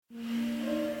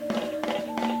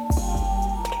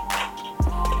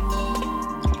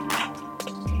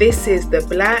This is the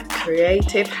Black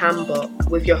Creative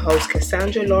Handbook with your host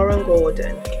Cassandra Lauren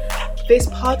Gordon. This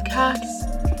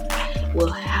podcast will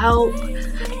help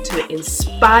to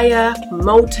inspire,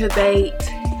 motivate,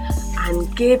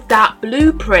 and give that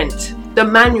blueprint, the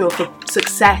manual for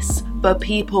success for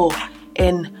people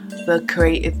in the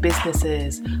creative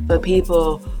businesses, for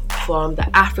people from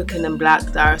the African and Black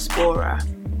diaspora,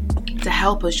 to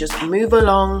help us just move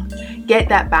along, get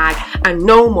that bag, and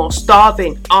no more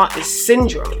starving artist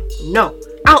syndrome. No,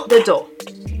 out the door.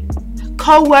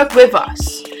 Co-work with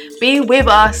us, be with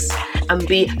us, and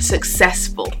be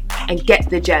successful and get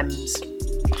the gems.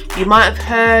 You might have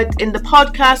heard in the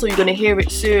podcast, or you're going to hear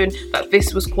it soon, that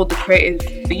this was called the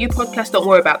Creative for You podcast. Don't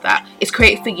worry about that. It's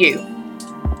Creative for You.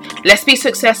 Let's be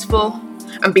successful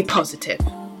and be positive.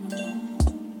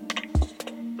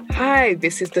 Hi,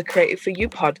 this is the Creative for You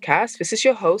podcast. This is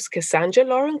your host, Cassandra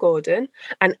Lauren Gordon,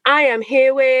 and I am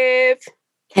here with...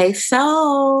 Hey,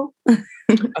 so.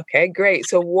 Okay, great.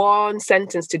 So one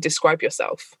sentence to describe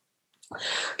yourself.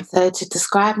 So to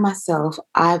describe myself,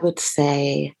 I would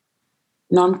say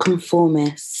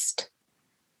nonconformist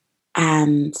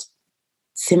and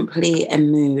simply a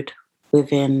mood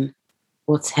within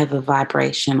whatever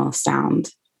vibration or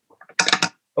sound.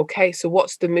 Okay, so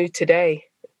what's the mood today?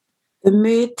 The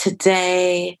mood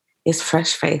today is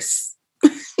fresh face.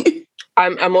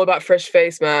 I'm all about fresh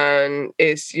face, man.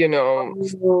 It's,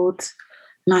 Old,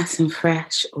 nice and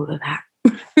fresh, all of that.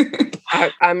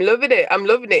 I'm loving it.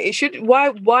 It should.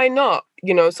 Why not?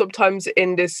 Sometimes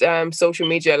in this social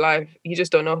media life, you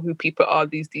just don't know who people are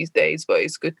these days. But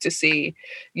it's good to see,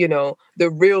 the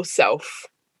real self,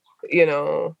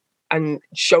 and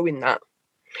showing that.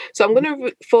 So I'm going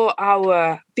to, for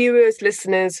our viewers,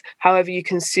 listeners, however you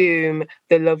consume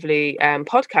the lovely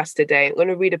podcast today, I'm going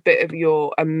to read a bit of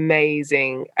your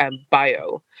amazing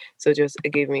bio. So just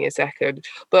give me a second.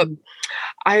 But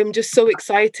I'm just so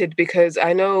excited because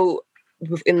I know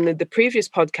in the previous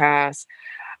podcast,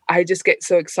 I just get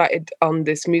so excited on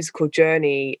this musical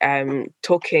journey,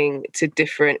 talking to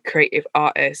different creative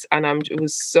artists. And I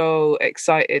was so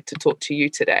excited to talk to you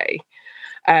today.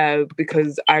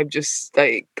 Because I'm just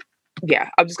I'm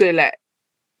just going to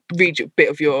read you a bit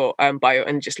of your bio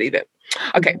and just leave it.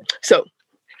 Okay, so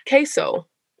K-Soul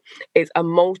is a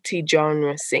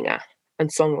multi-genre singer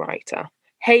and songwriter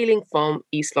hailing from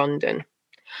East London.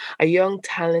 A young,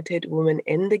 talented woman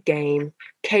in the game,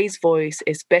 Kay's voice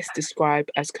is best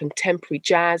described as contemporary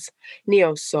jazz,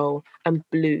 neo-soul, and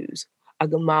blues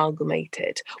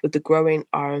amalgamated with the growing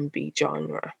R&B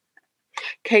genre.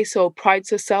 K-Soul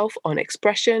prides herself on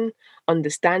expression,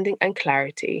 understanding, and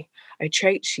clarity, a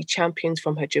trait she champions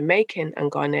from her Jamaican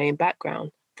and Ghanaian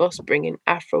background, thus bringing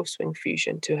Afro swing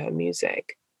fusion to her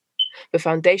music. The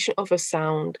foundation of her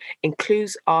sound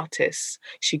includes artists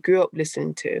she grew up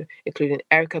listening to, including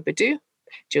Erykah Badu,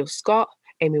 Jill Scott,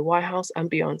 Amy Winehouse, and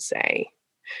Beyoncé.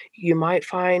 You might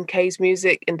find Kay's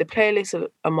music in the playlist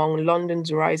among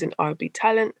London's rising R&B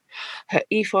talent. Her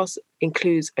ethos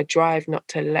includes a drive not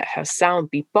to let her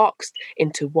sound be boxed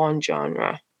into one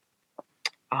genre.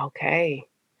 Okay.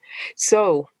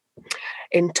 So,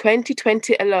 in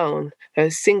 2020 alone, her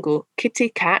single Kitty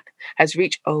Cat has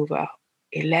reached over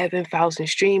 11,000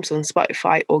 streams on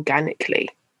Spotify organically,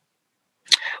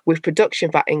 with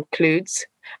production that includes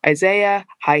Isaiah,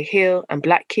 High Heel, and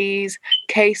Black Keys.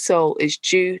 K-Soul is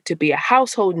due to be a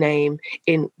household name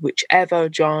in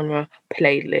whichever genre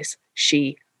playlist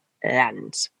she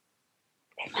lands.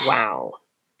 Wow.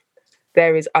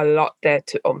 There is a lot there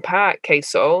to unpack,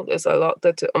 K-Soul. There's a lot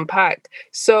there to unpack.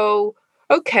 So,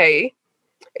 okay.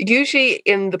 Usually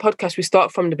in the podcast, we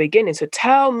start from the beginning. So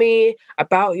tell me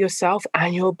about yourself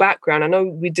and your background. I know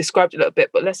we described it a little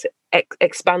bit, but let's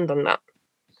expand on that.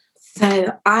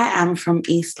 So I am from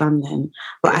East London,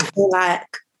 but I feel like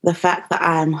the fact that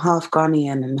I'm half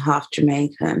Ghanaian and half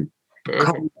Jamaican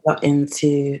comes a lot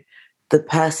into the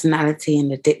personality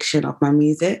and addiction of my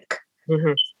music.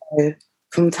 Mm-hmm. So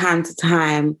from time to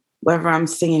time, whether I'm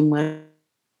singing with,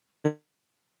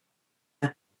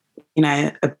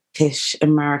 a British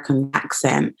American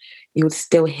accent, you would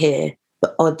still hear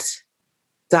the odd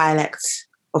dialect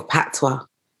of patois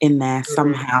in there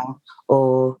somehow,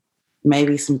 or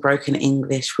maybe some broken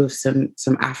English with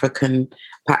some African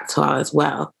patois as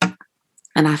well.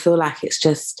 And I feel like it's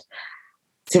just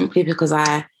simply because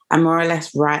I more or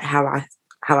less write how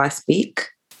I speak.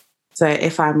 So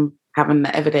if I'm having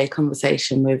the everyday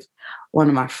conversation with one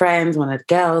of my friends, one of the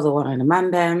girls, or one of the man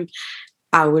them,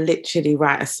 I will literally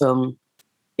write a song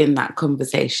in that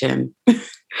conversation.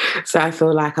 So I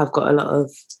feel like I've got a lot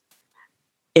of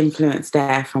influence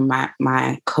there from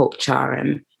my culture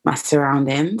and my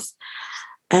surroundings.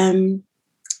 And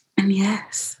And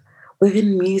yes,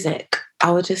 within music, I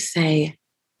would just say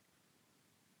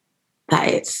that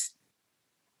it's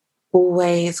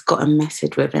always got a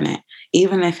message within it.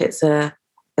 Even if it's a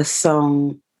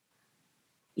song,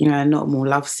 you know, a normal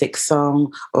lovesick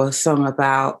song or a song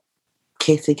about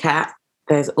kitty cat,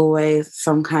 there's always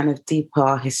some kind of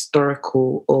deeper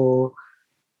historical or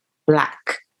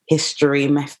Black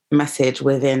history message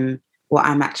within what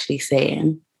I'm actually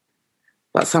saying.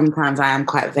 But sometimes I am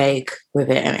quite vague with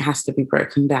it and it has to be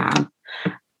broken down.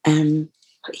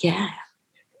 But yeah.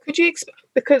 Could you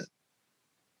because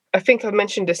I think I've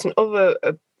mentioned this in other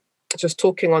just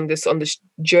talking on this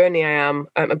journey I am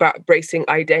about embracing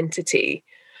identity,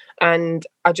 and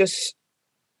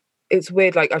it's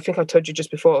weird. Like I think I told you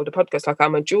just before the podcast, like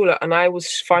I'm a jeweler, and I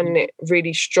was finding it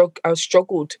really I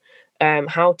struggled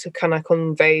how to kind of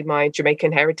convey my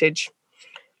Jamaican heritage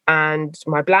and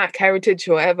my Black heritage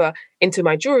or whatever into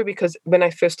my jewelry, because when I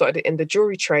first started in the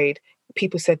jewelry trade,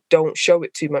 people said don't show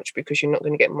it too much because you're not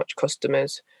going to get much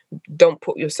customers. Don't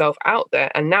put yourself out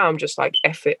there. And now I'm just like,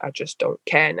 F it, I just don't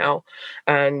care now.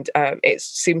 And it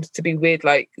seems to be weird,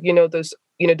 like, those,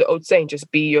 the old saying,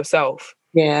 just be yourself.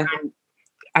 Yeah.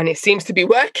 And it seems to be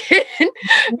working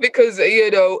because,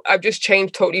 I've just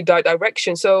changed totally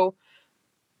direction. So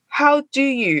how do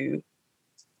you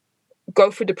go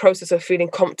through the process of feeling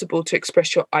comfortable to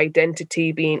express your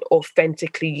identity, being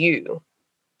authentically you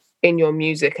in your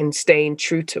music and staying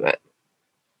true to it?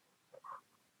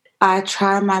 I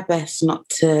try my best not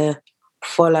to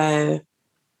follow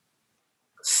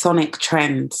sonic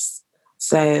trends.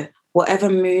 So whatever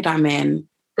mood I'm in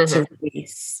to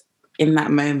release in that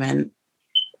moment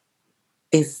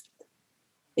is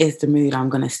the mood I'm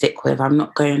going to stick with. I'm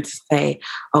not going to say,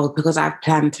 oh, because I've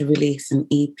planned to release an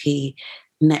EP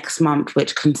next month,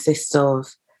 which consists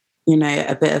of,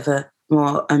 a bit of a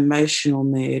more emotional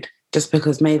mood, just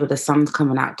because maybe the sun's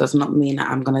coming out does not mean that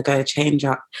I'm going to go change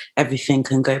up everything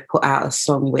and go put out a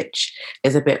song which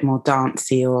is a bit more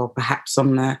dancey or perhaps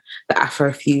on the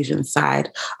Afrofusion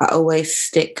side. I always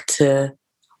stick to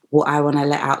what I want to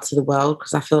let out to the world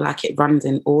because I feel like it runs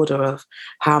in order of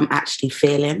how I'm actually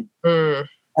feeling.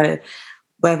 So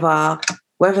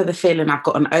whether the feeling I've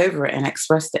gotten over it and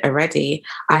expressed it already,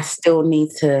 I still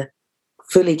need to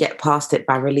fully get past it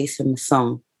by releasing the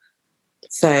song.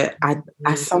 So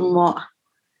I somewhat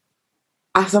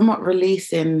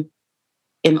release in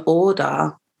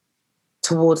order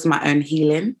towards my own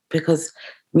healing, because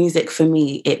music for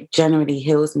me, it generally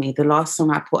heals me. The last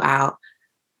song I put out,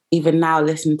 even now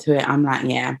listen to it, I'm like,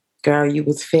 yeah, girl, you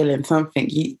was feeling something.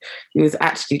 You was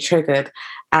actually triggered.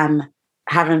 And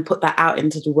having put that out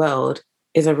into the world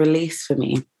is a release for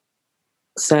me.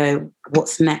 So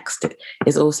what's next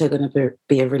is also going to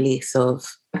be a release of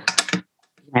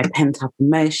pent up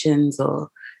emotions or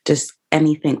just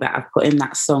anything that I've put in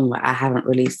that song that I haven't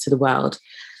released to the world.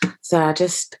 So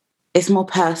it's more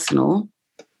personal.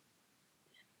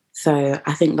 So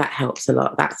I think that helps a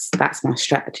lot. That's my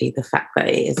strategy, the fact that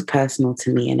it is personal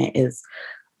to me and it is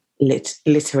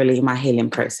literally my healing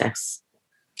process.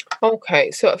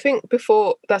 Okay, so I think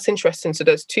that's interesting. So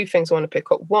there's two things I want to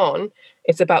pick up. One,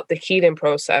 it's about the healing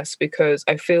process, because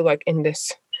I feel like in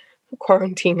this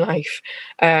quarantine life,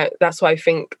 that's why I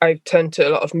think I've turned to a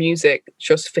lot of music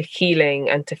just for healing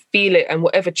and to feel it, and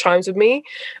whatever chimes with me.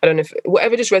 I don't know if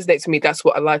whatever just resonates with me, that's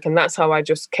what I like, and that's how I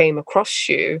just came across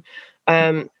you.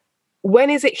 When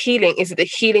is it healing? Is it the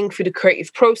healing through the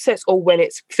creative process, or when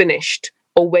it's finished,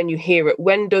 or when you hear it?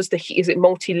 When does is it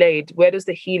multi-layered? Where does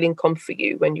the healing come for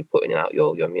you when you're putting out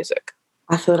your music?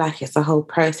 I feel like it's a whole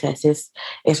process.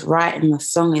 It's writing the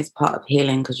song is part of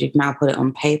healing because you've now put it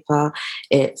on paper.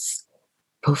 It's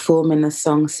performing the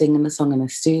song, singing the song in the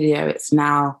studio. It's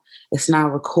now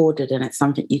recorded and it's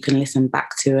something you can listen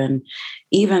back to and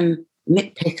even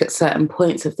nitpick at certain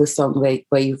points of the song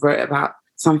where you wrote about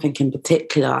something in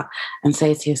particular and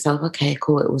say to yourself, okay,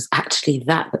 cool, it was actually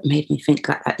that made me think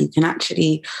like that. You can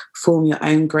actually form your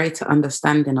own greater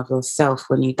understanding of yourself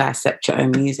when you dissect your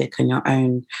own music and your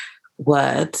own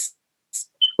words,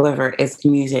 whether it is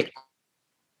music,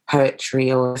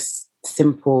 poetry, or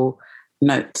simple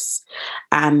notes.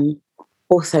 And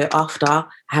also after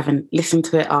having listened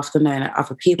to it, after knowing that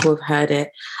other people have heard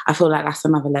it, I feel like that's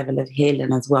another level of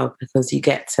healing as well, because you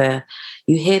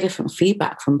hear different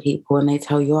feedback from people and they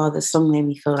tell you, oh, this song made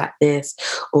me feel like this,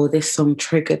 or this song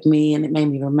triggered me and it made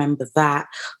me remember that,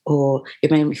 or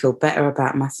it made me feel better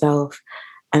about myself.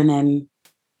 And then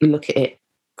you look at it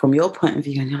from your point of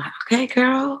view and you're like, okay,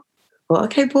 girl, or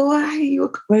okay, boy,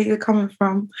 where you're coming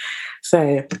from.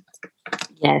 So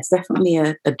yeah, it's definitely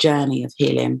a journey of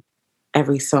healing.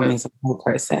 Every song is a whole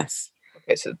process.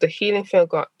 Okay, so the healing thing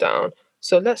got down.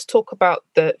 So let's talk about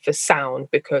the sound,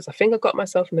 because I think I got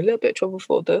myself in a little bit of trouble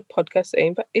for the podcast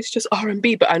saying, but it's just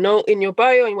R&B. But I know in your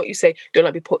bio and what you say, don't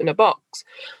like be put in a box.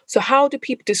 So how do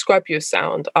people describe your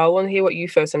sound? I want to hear what you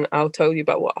first, and I'll tell you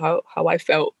about how I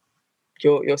felt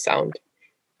your sound.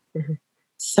 Mm-hmm.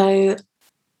 So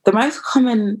the most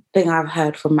common thing I've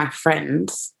heard from my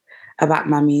friends about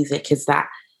my music is that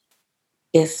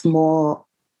it's more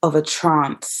of a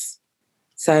trance.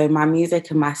 So my music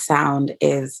and my sound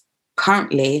is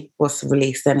currently what's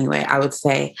released anyway. I would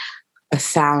say a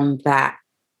sound that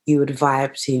you would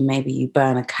vibe to. Maybe you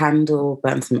burn a candle,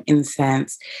 burn some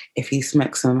incense. If you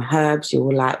smoke some herbs, you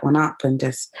will light one up and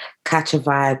just catch a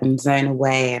vibe and zone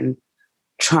away and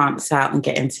trance out and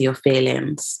get into your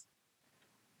feelings.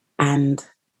 And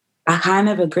I kind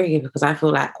of agree, because I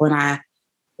feel like when I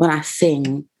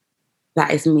sing,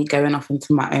 that is me going off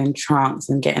into my own trance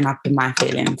and getting up in my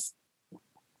feelings.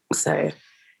 So,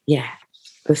 yeah,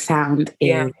 the sound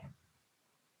is,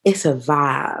 it's a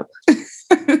vibe.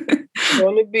 I don't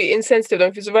want to be insensitive, I don't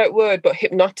know if it's the right word, but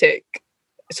hypnotic.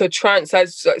 So trance,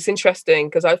 it's interesting,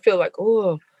 because I feel like,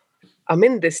 oh, I'm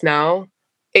in this now.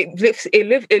 It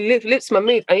lifts my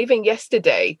mood. And even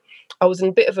yesterday, I was in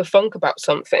a bit of a funk about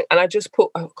something, and I just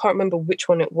put, I can't remember which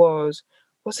one it was.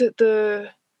 Was it the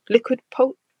liquid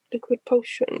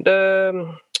potion?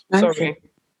 Sorry,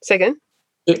 say again.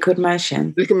 Liquid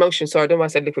motion. Sorry, I don't know why I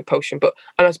said liquid potion, and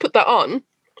I was put that on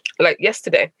like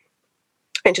yesterday,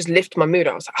 and just lift my mood.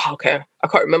 I was like, oh, okay, I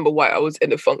can't remember why I was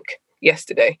in a funk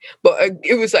yesterday, but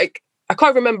it was like, I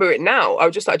can't remember it now. I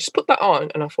was just like, just put that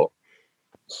on, and I thought,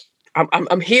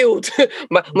 I'm healed.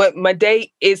 my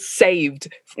day is saved.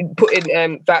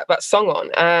 Putting that song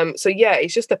on. So yeah,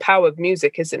 it's just the power of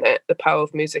music, isn't it? The power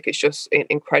of music is just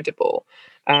incredible.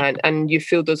 And you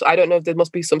feel those. I don't know if there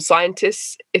must be some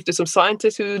scientists. If there's some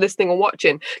scientists who are listening or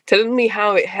watching, telling me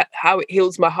how it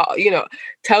heals my heart.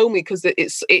 Tell me, because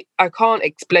I can't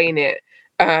explain it.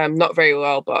 Not very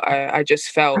well, but I just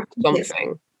felt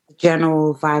something.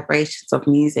 General vibrations of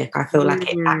music. I feel like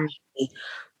it actually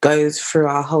goes through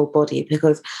our whole body,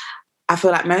 because I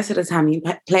feel like most of the time you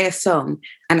play a song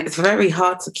and it's very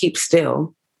hard to keep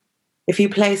still. If you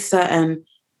play certain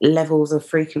levels of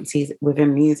frequencies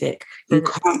within music, you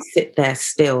can't sit there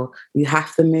still. You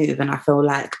have to move. And I feel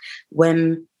like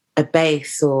when a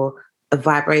bass or a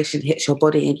vibration hits your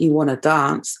body and you want to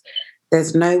dance,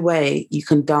 there's no way you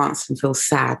can dance and feel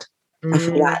sad. I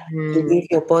feel like you move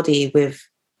your body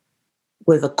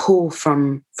with a call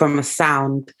from a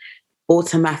sound,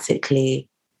 automatically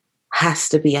has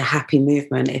to be a happy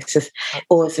movement. It's just,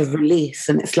 or it's a release.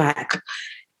 And it's like,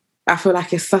 I feel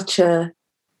like it's such a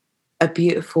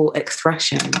beautiful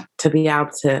expression to be able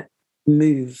to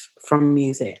move from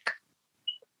music.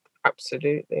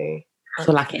 Absolutely. I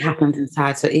feel like it happens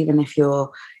inside. So even if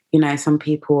you're, some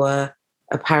people are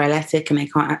paralytic and they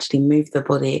can't actually move the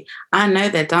body, I know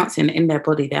they're dancing in their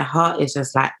body. Their heart is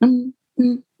just like, I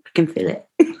can feel it.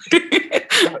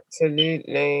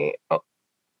 Absolutely. Oh,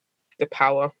 the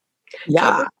power.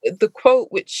 Yeah. So the quote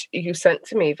which you sent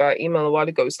to me via email a while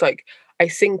ago is like, I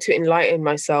sing to enlighten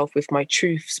myself with my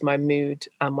truths, my mood,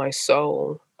 and my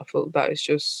soul. I feel that is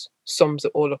just sums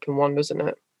it all up in one, doesn't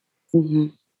it? Mm-hmm.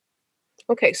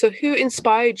 Okay, so who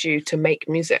inspired you to make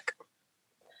music?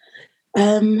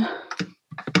 I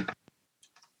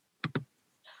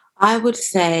would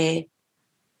say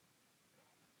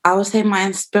my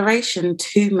inspiration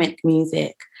to make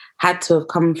music had to have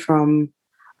come from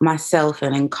myself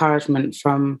and encouragement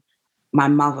from my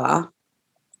mother.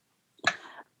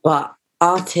 But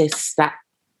artists that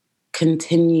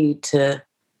continue to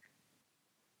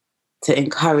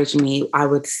encourage me, I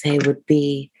would say, would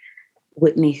be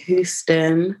Whitney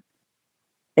Houston,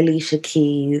 Alicia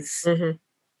Keys,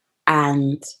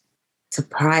 and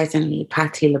surprisingly,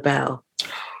 Patti LaBelle.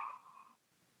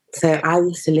 So I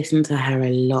used to listen to her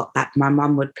a lot. Like my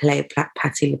mum would play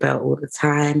Patti LaBelle all the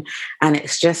time, and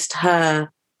it's just her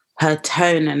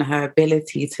tone and her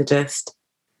ability to just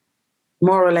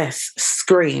more or less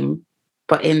scream,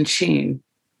 but in tune.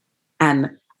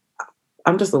 And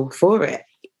I'm just all for it.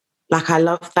 Like I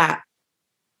love that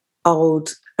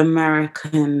old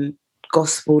American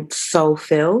gospel soul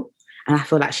feel, and I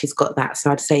feel like she's got that.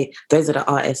 So I'd say those are the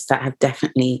artists that have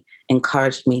definitely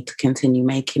encouraged me to continue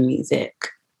making music.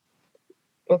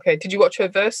 Okay, did you watch her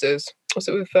verses? Was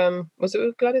it with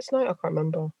Gladys Knight? I can't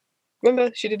remember.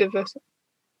 Remember she did a verse?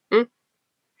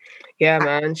 Yeah,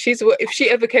 man. If she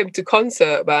ever came to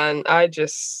concert, man,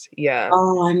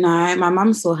 Oh, I know. My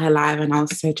mum saw her live and I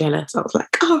was so jealous. I was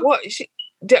like, oh. What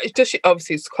does she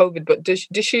obviously it's COVID, but does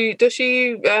she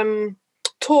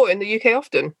tour in the UK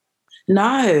often?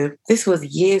 No, this was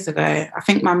years ago. I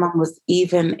think my mum was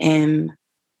even in,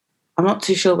 I'm not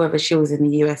too sure whether she was in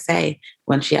the USA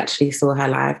when she actually saw her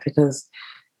live because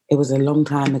it was a long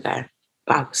time ago.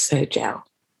 But I was so jealous.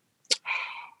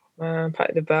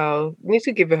 Patti LaBelle. Need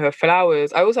to give her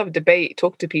flowers. I always have a debate,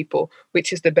 talk to people,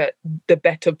 which is the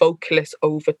better vocalist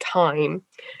over time,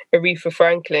 Aretha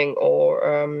Franklin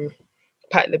or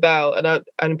Patti LaBelle,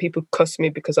 and people cuss me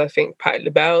because I think Patti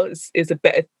LaBelle is a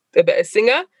better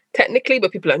singer technically,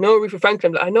 but people are like, no, Aretha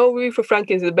Franklin. Like, I know Aretha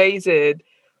Franklin is amazing,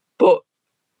 but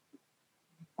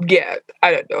yeah,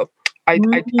 I don't know. I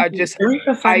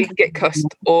get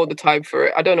cussed all the time for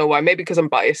it. I don't know why. Maybe because I'm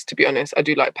biased, to be honest. I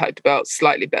do like Patti LaBelle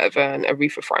slightly better than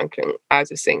Aretha Franklin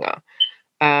as a singer.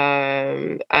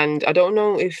 And I don't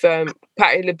know if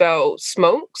Patti LaBelle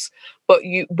smokes, but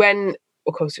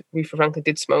of course, Aretha Franklin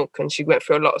did smoke and she went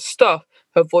through a lot of stuff.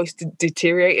 Her voice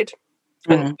deteriorated,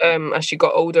 and as she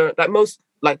got older, like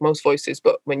most voices,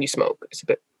 but when you smoke, it's a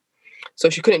bit. So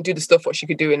she couldn't do the stuff what she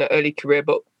could do in her early career,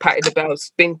 but Patti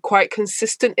LaBelle's been quite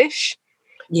consistent-ish.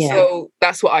 Yeah. So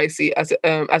that's what I see as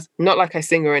not like I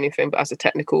sing or anything, but as a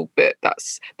technical bit.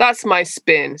 That's my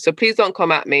spin. So please don't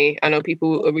come at me. I know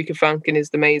people, Aretha Franklin is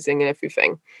amazing and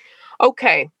everything.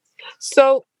 Okay,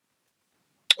 so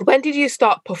when did you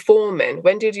start performing?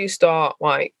 When did you start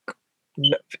like,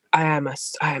 I am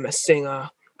a singer,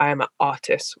 I am an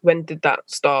artist? When did that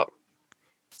start?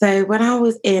 So when I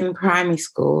was in primary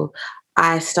school,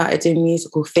 I started doing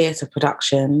musical theatre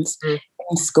productions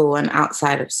in school and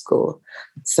outside of school.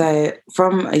 So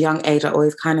from a young age, I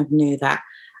always kind of knew that,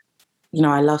 you know,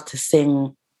 I love to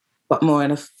sing, but more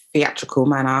in a theatrical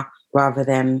manner rather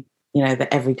than, you know,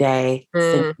 the everyday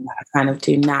thing that I kind of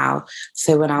do now.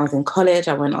 So when I was in college,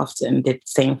 I went off and did the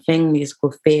same thing,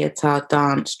 musical theatre,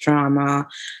 dance, drama,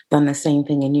 done the same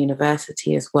thing in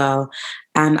university as well.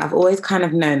 And I've always kind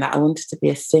of known that I wanted to be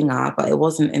a singer, but it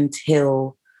wasn't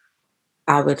until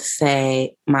I would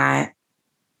say my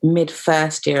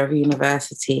mid-first year of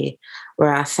university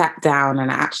where I sat down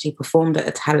and I actually performed at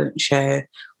a talent show,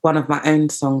 one of my own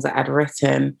songs that I'd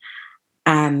written.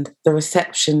 And the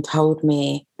reception told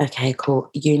me, okay, cool,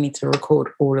 you need to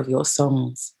record all of your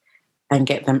songs and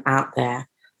get them out there.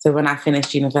 So when I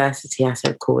finished university, I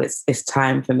said, cool, it's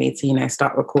time for me to, you know,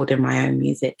 start recording my own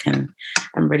music and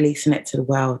releasing it to the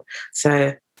world.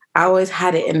 So I always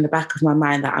had it in the back of my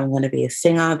mind that I'm going to be a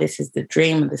singer. This is the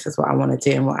dream. This is what I want to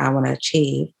do and what I want to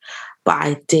achieve. But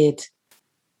I did,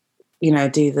 you know,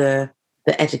 do the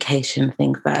education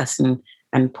thing first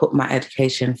and put my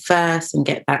education first and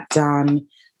get that done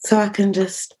so I can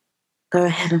just go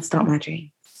ahead and start my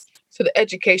dream. So the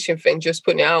education thing, just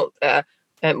putting it out there,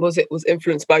 was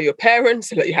influenced by your parents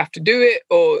that you have to do it,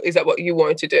 or is that what you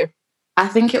wanted to do? I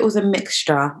think it was a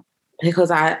mixture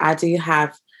because I do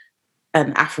have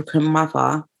an African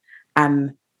mother,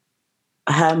 and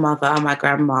her mother, my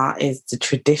grandma, is the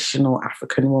traditional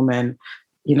African woman,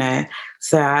 you know.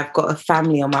 So I've got a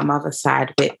family on my mother's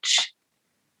side which,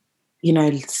 you know,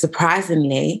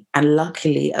 surprisingly and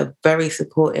luckily are very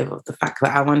supportive of the fact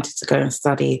that I wanted to go and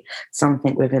study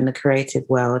something within the creative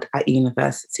world at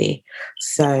university.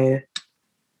 So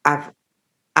I've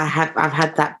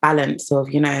had that balance of,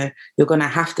 you know, you're going to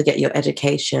have to get your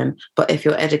education, but if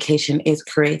your education is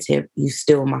creative, you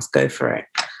still must go for it.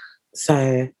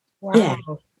 So, wow. Yeah.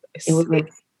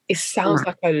 It sounds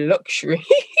like a luxury.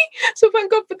 So thank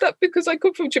God for that, because I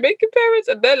come from Jamaican parents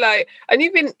and they're like, and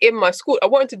even in my school, I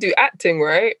wanted to do acting,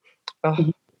 right?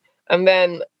 And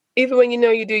then even when, you know,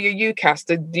 you do your UCAS,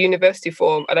 the university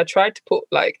form, and I tried to put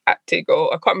like acting,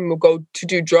 or I can't remember, go to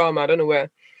do drama, I don't know where.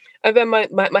 And then my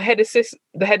head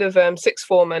the head of sixth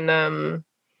form, and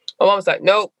my mom was like,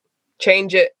 nope,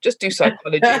 change it, just do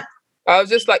psychology. I was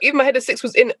just like, even my head of six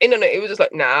was in on it. It was just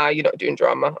like, nah, you're not doing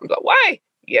drama. I'm like, why?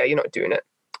 Yeah, you're not doing it.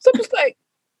 So I'm just like,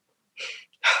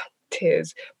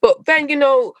 tears. But then, you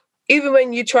know, even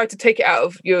when you try to take it out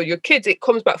of your kids, it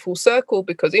comes back full circle,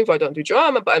 because even if I don't do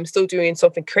drama, but I'm still doing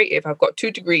something creative. I've got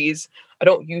 2 degrees. I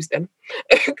don't use them.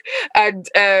 And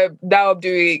now I'm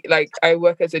doing, like, I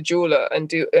work as a jeweler and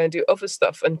do other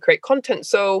stuff and create content.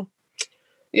 So,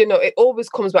 you know, it always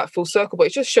comes back full circle, but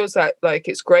it just shows that, like,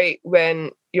 it's great when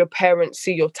your parents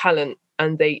see your talent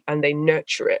and they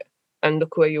nurture it. And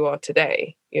look where you are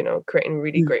today, you know, creating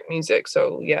really great music.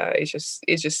 So yeah, it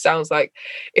just sounds like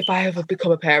if I ever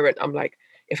become a parent, I'm like,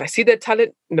 if I see their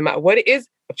talent, no matter what it is,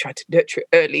 I'll try to nurture it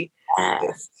early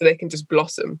so they can just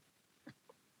blossom.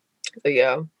 So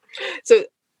yeah. So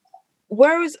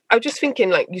whereas I'm just thinking,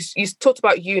 like, you talked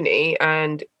about uni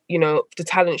and, you know, the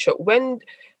talent show.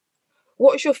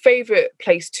 What's your favorite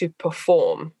place to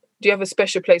perform? Do you have a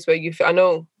special place where you feel, I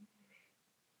know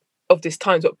of this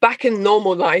times, but back in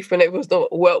normal life when it was not,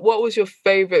 well, what was your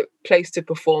favorite place to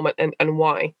perform and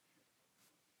why?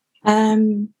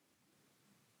 Um,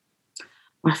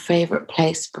 my favorite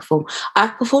place to perform.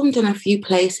 I've performed in a few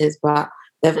places, but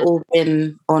they've all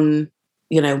been on,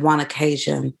 one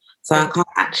occasion. So I can't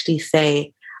actually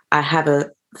say I have a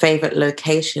favorite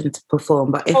location to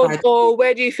perform. But if or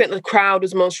where do you think the crowd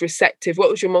was most receptive?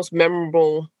 What was your most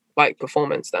memorable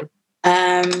performance then?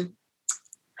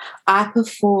 I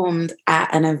performed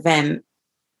at an event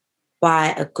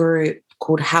by a group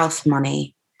called House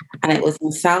Money, and it was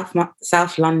in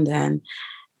South London,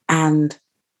 and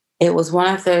it was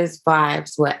one of those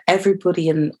vibes where everybody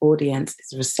in the audience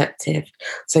is receptive.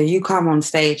 So you come on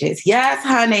stage, it's yes,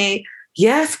 honey,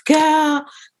 yes, girl,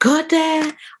 good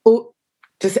there,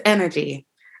 just energy.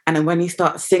 And then when you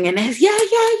start singing, it's yeah,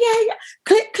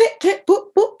 click, click, click,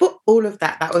 boop, boop, boop, all of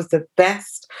that. That was the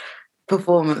best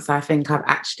performance I think I've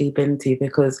actually been to,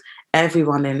 because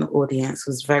everyone in the audience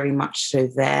was very much so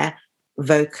there,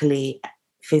 vocally,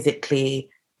 physically,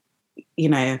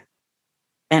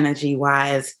 energy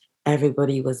wise,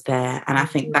 everybody was there. And I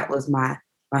think that was my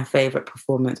favorite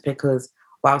performance, because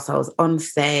whilst I was on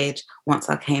stage, once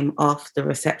I came off, the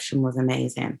reception was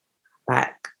amazing.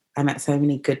 Like, I met so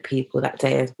many good people that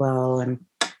day as well. And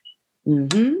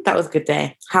that was a good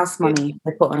day. House Money,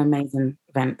 they put on amazing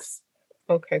events.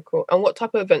 Okay, cool. And what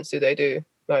type of events do they do?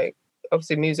 Like,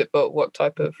 obviously music, but what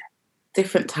type of?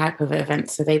 Different type of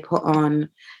events. So they put on,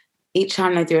 each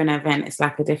time they do an event, it's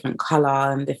like a different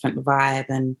color and different vibe,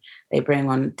 and they bring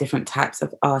on different types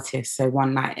of artists. So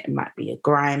one night it might be a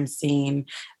grime scene,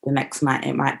 the next night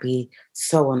it might be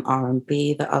soul and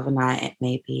R&B, the other night it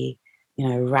may be,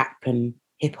 rap and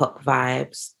hip hop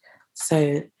vibes.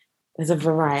 So there's a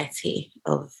variety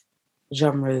of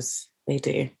genres they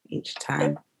do each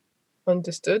time.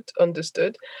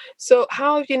 Understood. So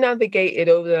how have you navigated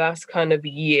over the last kind of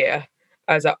year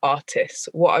as an artist?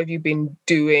 What have you been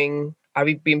doing? Have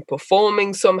you been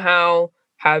performing somehow?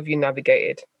 How have you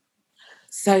navigated?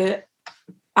 So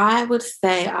I would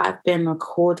say I've been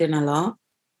recording a lot.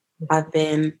 I've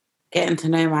been getting to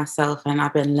know myself, and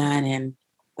I've been learning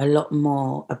a lot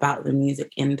more about the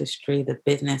music industry, the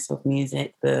business of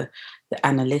music, the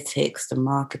analytics, the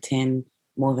marketing,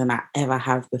 more than I ever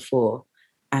have before.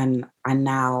 And I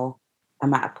now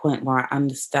am at a point where I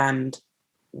understand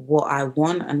what I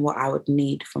want and what I would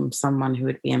need from someone who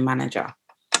would be a manager.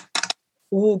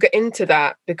 We'll get into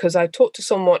that, because I talked to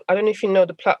someone, I don't know if you know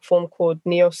the platform called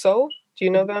Neo Soul. Do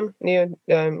you know them?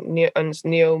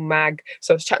 Neo Mag.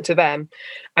 So I was chatting to them,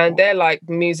 and they're like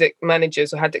music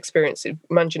managers who had experience in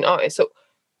managing artists. So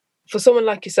for someone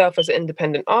like yourself as an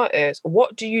independent artist,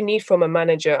 what do you need from a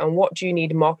manager, and what do you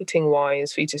need marketing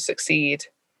wise for you to succeed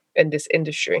in this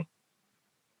industry?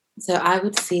 So I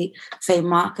would say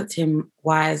marketing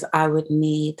wise, I would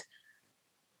need,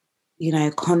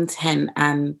 content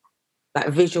and like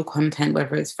visual content,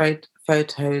 whether it's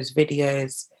photos,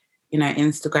 videos,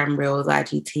 Instagram reels,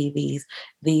 IGTVs,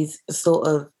 these sort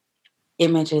of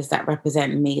images that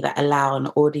represent me, that allow an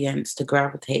audience to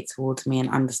gravitate towards me and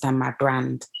understand my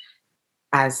brand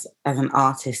as an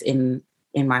artist in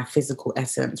my physical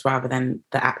essence, rather than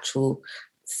the actual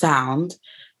sound.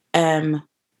 And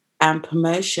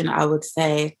promotion, I would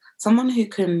say someone who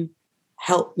can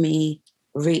help me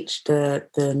reach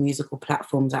the musical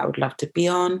platforms that I would love to be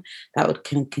on, that would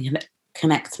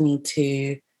connect me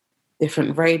to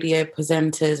different radio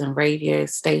presenters and radio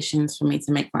stations for me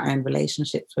to make my own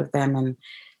relationships with them and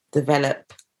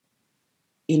develop,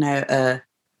 a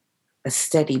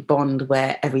steady bond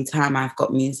where every time I've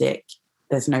got music,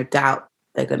 there's no doubt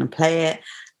they're going to play it.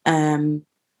 And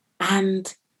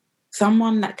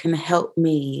someone that can help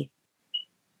me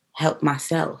help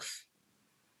myself.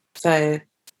 So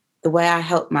the way I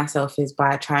help myself is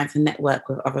by trying to network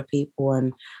with other people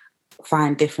and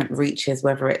find different reaches,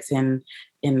 whether it's in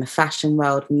the fashion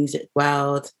world, music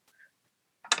world.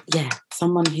 Yeah,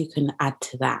 someone who can add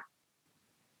to that.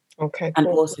 Okay. And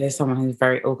also someone who's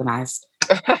very organized.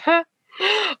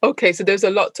 Okay, so there's a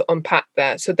lot to unpack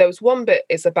there. So there was one bit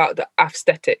is about the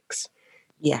aesthetics.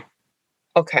 Yeah.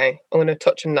 Okay, I'm going to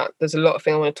touch on that. There's a lot of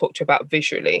things I want to talk to you about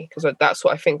visually, because that's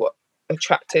what I think what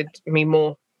attracted me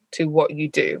more to what you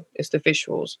do is the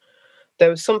visuals. There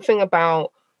was something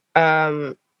about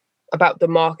the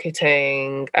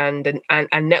marketing and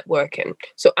networking.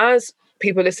 So as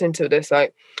people listening to this,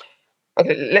 like,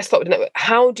 okay, let's start with the network.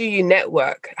 How do you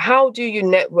network? How do you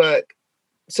network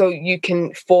so you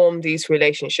can form these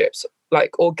relationships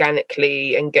like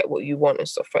organically and get what you want and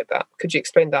stuff like that? Could you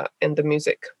explain that in the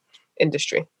music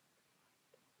industry?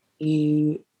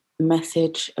 You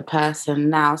message a person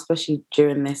now, especially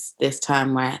during this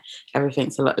time where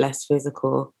everything's a lot less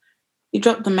physical, you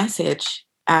drop the message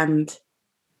and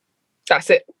that's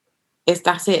it.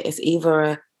 That's it. It's either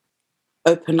a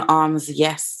open arms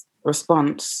yes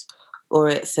response, or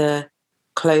it's a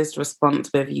closed response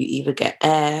where you either get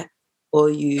air or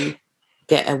you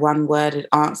get a one-worded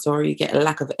answer or you get a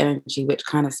lack of energy, which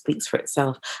kind of speaks for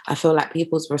itself. I feel like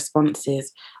people's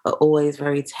responses are always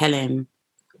very telling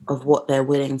of what they're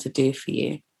willing to do for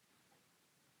you.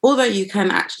 Although you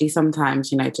can actually sometimes,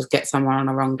 just get someone on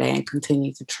the wrong day and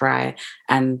continue to try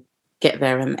and get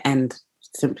there in the end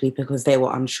simply because they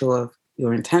were unsure of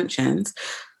your intentions.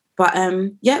 But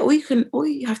all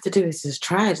you have to do is just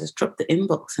try, just drop the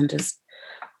inbox and just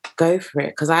go for it.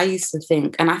 Because I used to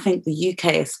think, and I think the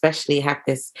UK especially have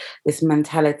this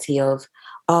mentality of,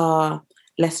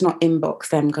 let's not inbox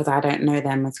them because I don't know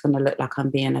them. It's going to look like I'm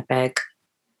being a beg.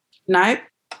 No,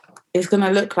 it's going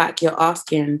to look like you're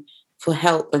asking for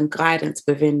help and guidance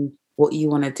within what you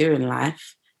want to do in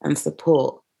life and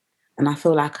support. And I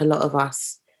feel like a lot of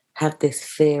us have this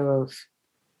fear of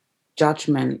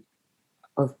judgment,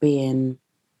 of being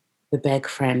the beg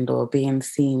friend or being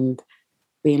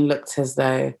looked as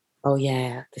though, oh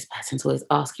yeah, this person's always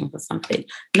asking for something.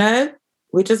 No,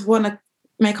 we just want to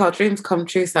make our dreams come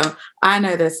true. So I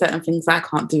know there's certain things I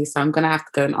can't do, so I'm going to have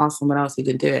to go and ask someone else who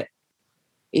can do it.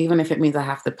 Even if it means I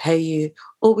have to pay you,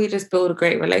 or we just build a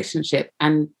great relationship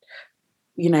and,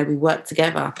 we work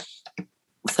together.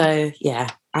 So yeah,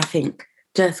 I think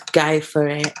just go for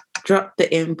it. Drop the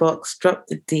inbox, drop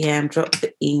the DM, drop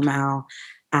the email,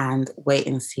 and wait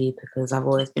and see, because I've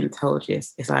always been told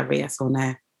it's either yes or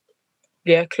no.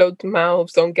 Yeah, closed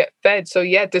mouths don't get fed. So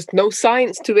yeah, there's no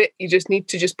science to it. You just need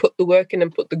to just put the work in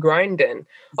and put the grind in.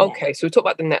 Yeah. Okay, so we talk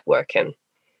about the networking.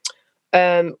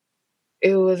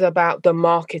 It was about the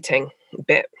marketing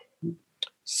bit.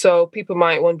 So people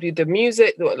might want to do the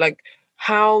music, like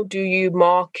how do you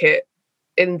market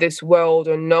in this world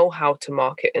or know how to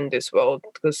market in this world?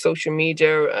 Because social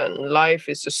media and life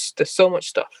is just, there's so much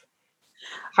stuff.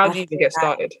 How do you even get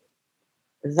started?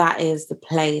 That is the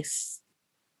place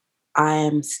I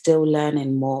am still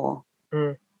learning more.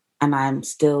 And I'm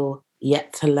still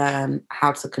yet to learn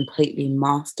how to completely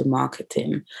master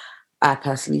marketing, I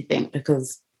personally think,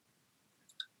 because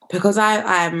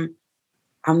I'm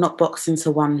not boxed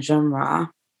into one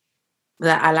genre.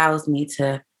 That allows me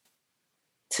to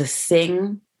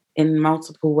sing in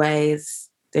multiple ways,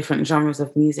 different genres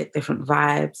of music, different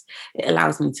vibes. It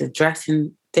allows me to dress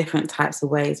in different types of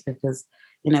ways because,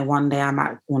 one day I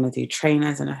might want to do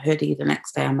trainers and a hoodie. The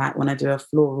next day I might want to do a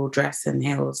floral dress and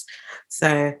heels.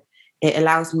 So it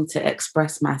allows me to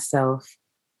express myself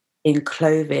in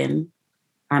clothing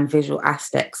and visual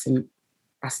aesthetics in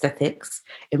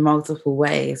multiple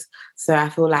ways. So I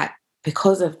feel like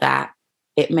because of that,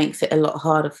 it makes it a lot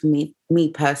harder for me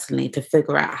personally to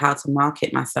figure out how to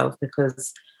market myself,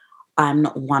 because I'm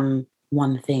not one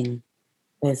thing.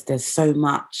 There's so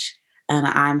much, and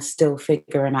I'm still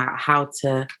figuring out how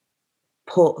to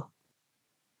put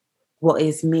what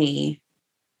is me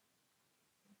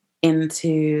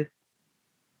into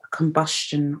a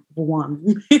combustion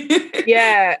one.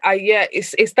 Yeah,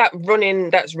 it's that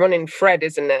running thread,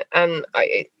 isn't it? And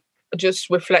I just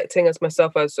reflecting as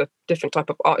myself as a different type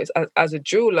of artist, as a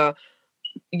jeweler,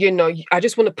 I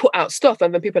just want to put out stuff,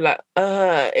 and then people are like,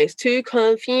 it's too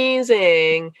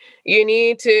confusing. You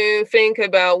need to think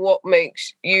about what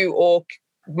makes you or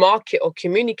market or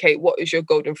communicate what is your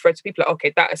golden thread. So people are like,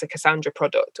 okay, that is a Cassandra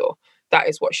product, or that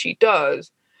is what she does.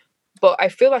 But I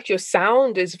feel like your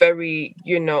sound is very,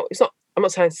 it's not, I'm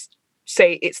not saying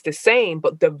say it's the same,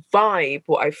 but the vibe,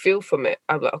 what I feel from it,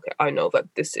 I'm like, okay, I know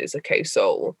that this is a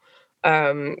K-Soul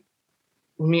song,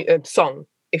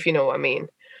 if you know what I mean.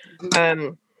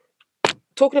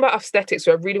 Talking about aesthetics,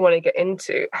 so I really want to get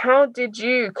into, how did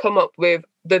you come up with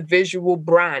the visual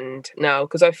brand now?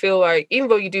 Because I feel like even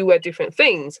though you do wear different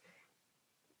things,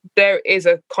 there is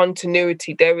a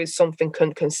continuity, there is something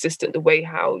consistent, the way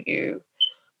how you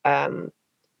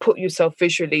put yourself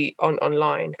visually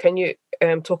online. Can you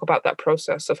talk about that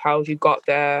process of how you got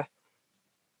there?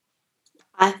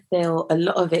 I feel a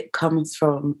lot of it comes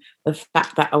from the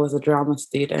fact that I was a drama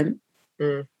student.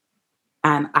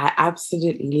 And I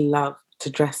absolutely love to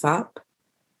dress up,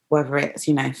 whether it's,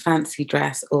 fancy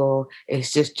dress or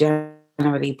it's just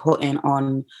generally putting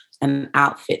on an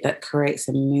outfit that creates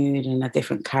a mood and a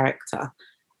different character.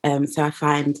 So I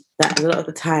find that a lot of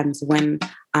the times when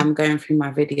I'm going through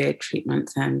my video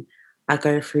treatments and I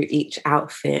go through each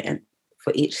outfit and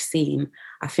for each scene,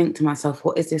 I think to myself,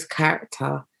 what is this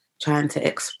character trying to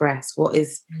express? What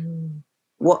is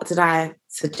what did I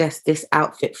suggest this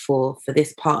outfit for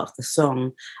this part of the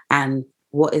song, and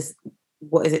what is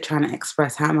it trying to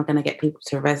express? How am I going to get people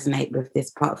to resonate with this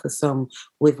part of the song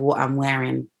with what I'm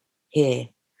wearing here?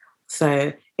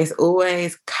 So it's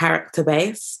always character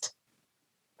based,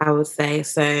 I would say.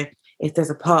 So if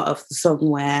there's a part of the song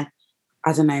where,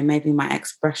 I don't know, maybe my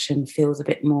expression feels a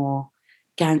bit more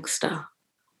gangster,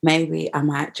 maybe I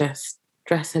might just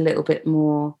dress a little bit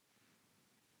more,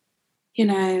 you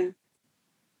know,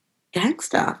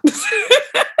 gangster.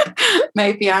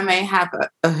 Maybe I may have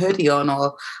a hoodie on,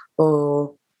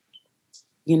 or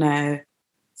you know,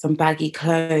 some baggy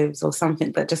clothes or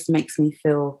something that just makes me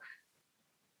feel,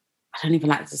 I don't even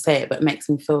like to say it, but makes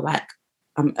me feel like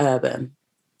I'm urban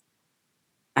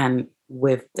and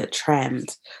with the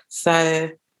trend. So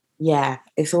yeah,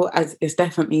 it's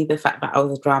definitely the fact that I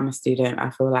was a drama student. I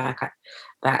feel like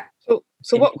that.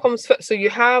 So what comes first? So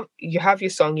you have your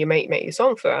song, you make your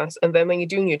song first, and then when you're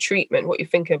doing your treatment, what you're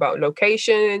thinking about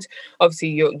locations, obviously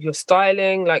your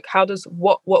styling, like how does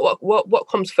what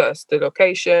comes first, the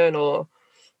location or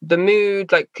the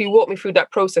mood? Like, can you walk me through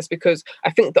that process? Because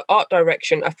I think the art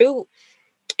direction, I feel,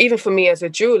 even for me as a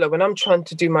jeweler, when I'm trying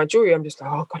to do my jewelry, I'm just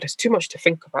like, oh God, there's too much to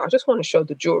think about. I just want to show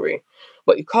the jewelry.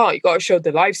 But you can't. You got to show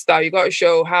the lifestyle. You got to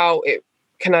show how it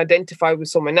can identify with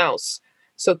someone else.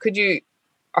 So could you,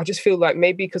 I just feel like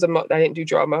maybe because I didn't do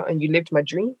drama and you lived my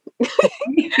dream.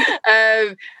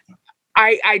 I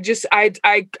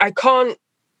can't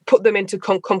put them into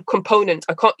components.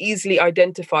 I can't easily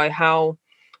identify how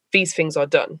these things are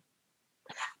done.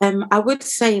 I would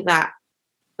say that,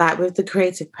 like with the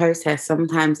creative process,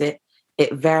 sometimes it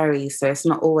varies, so it's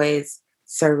not always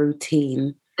so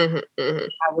routine. Mm-hmm, mm-hmm.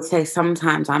 I would say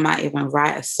sometimes I might even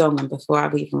write a song, and before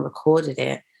I've even recorded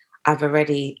it, I've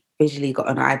already visually got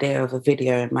an idea of a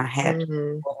video in my head.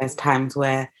 Mm-hmm. There's times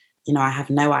where, you know, I have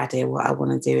no idea what I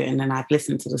want to do, and then I've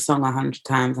listened to the song 100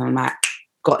 times and I'm like,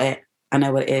 got it, I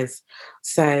know what it is.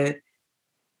 So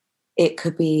it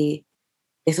could be,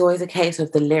 it's always a case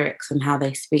of the lyrics and how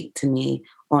they speak to me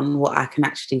on what I can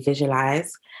actually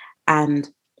visualize. And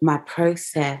my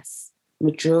process,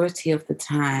 majority of the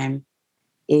time,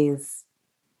 is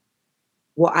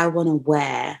what I want to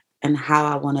wear and how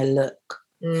I want to look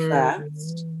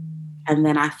first. And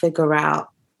then I figure out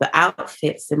the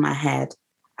outfits in my head.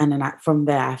 And then from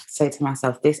there, I say to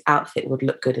myself, this outfit would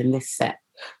look good in this set.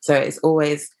 So it's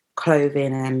always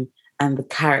clothing and the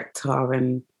character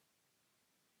and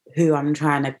who I'm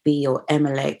trying to be or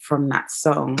emulate from that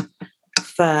song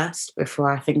first before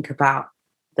I think about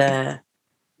the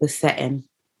setting.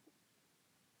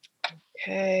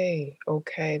 Okay.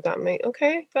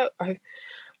 That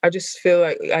I just feel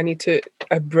like I need to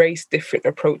embrace different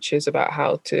approaches about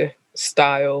how to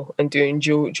style and doing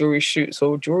jewelry shoots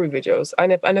or jewelry videos. I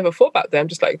never thought about them. I'm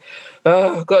just like,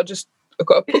 oh, I've got to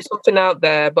put something out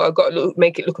there, but I've got to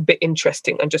make it look a bit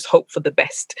interesting and just hope for the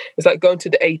best. It's like going to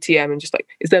the ATM and just like,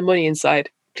 is there money inside?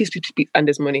 Please, please, please. And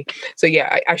there's money. So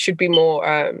yeah, I should be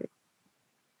more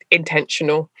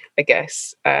intentional, I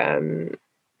guess.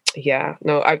 Yeah,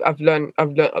 no, I've learned a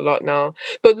lot now.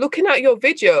 But looking at your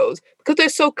videos, because they're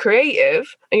so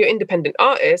creative and you're independent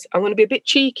artist, I'm going to be a bit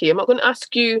cheeky. I'm not going to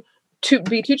ask you to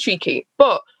be too cheeky,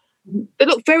 but they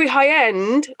look very high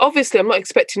end. Obviously, I'm not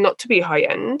expecting not to be high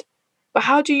end. But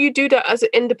how do you do that as an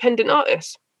independent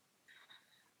artist?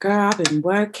 Girl, I've been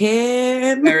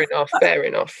working. Fair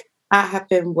enough. I have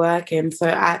been working. So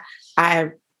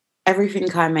I everything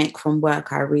I make from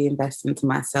work, I reinvest into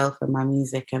myself and my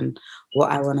music and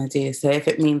what I want to do. So if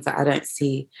it means that I don't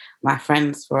see my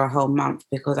friends for a whole month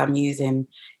because I'm using,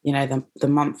 you know, the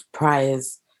month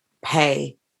prior's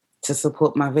pay to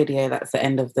support my video, that's the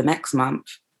end of the next month,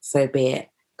 so be it.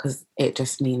 Because it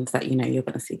just means that, you know, you're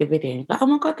going to see the video and you're like, oh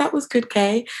my God, that was good,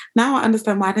 Kay. Now I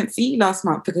understand why I didn't see you last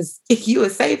month, because you were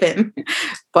saving.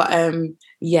 But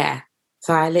yeah,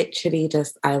 so I literally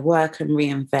I work and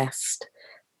reinvest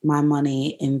my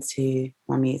money into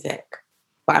my music.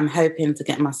 But I'm hoping to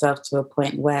get myself to a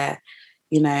point where,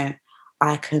 you know,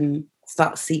 I can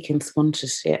start seeking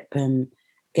sponsorship and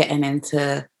getting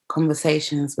into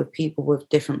conversations with people with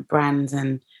different brands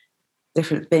and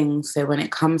different things. So when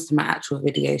it comes to my actual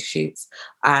video shoots,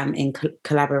 I'm in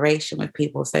collaboration with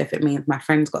people. So if it means my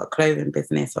friend's got a clothing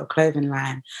business or a clothing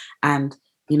line, and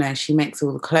you know, she makes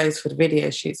all the clothes for the video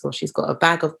shoots, or she's got a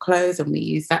bag of clothes and we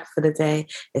use that for the day,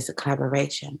 it's a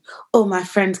collaboration. Or my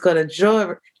friend's got a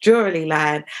jewelry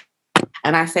line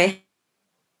and I say,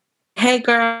 hey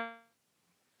girl,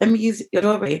 let me use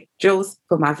your jewels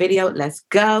for my video, let's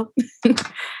go.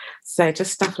 So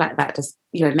just stuff like that, just,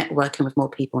 you know, networking with more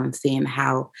people and seeing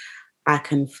how I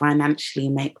can financially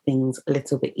make things a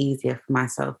little bit easier for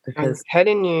myself. Because I'm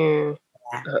telling you.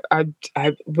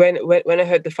 When I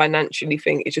heard the financially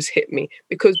thing, it just hit me,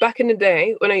 because back in the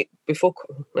day, before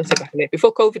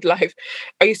before COVID life,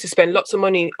 I used to spend lots of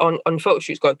money on photo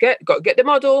shoots. Got to get the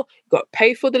model, got to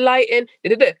pay for the lighting,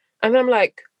 and I'm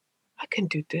like, I can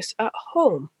do this at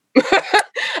home.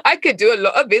 I could do a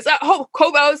lot of this at home.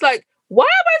 I was like, why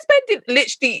am I spending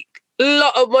literally a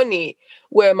lot of money?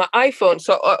 Where my iPhone,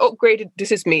 so I upgraded.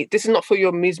 This is me. This is not for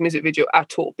your music video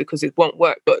at all, because it won't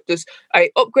work. But I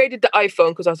upgraded the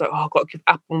iPhone because I was like, oh, I've got to give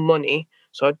Apple money.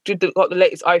 So I got the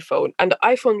latest iPhone, and the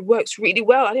iPhone works really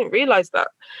well. I didn't realize that,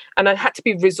 and I had to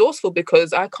be resourceful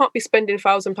because I can't be spending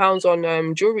 £1,000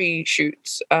 on jewelry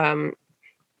shoots.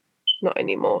 Not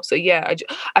anymore. So yeah,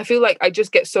 I feel like I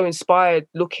just get so inspired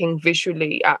looking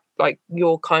visually at like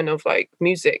your kind of like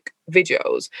music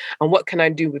videos, and what can I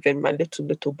do within my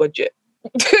little budget.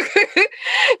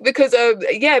 Because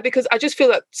because I just feel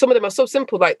like some of them are so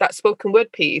simple, like that spoken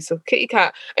word piece of Kitty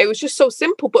Cat. It was just so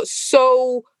simple but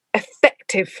so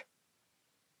effective,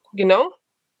 you know.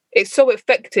 It's so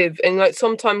effective. And like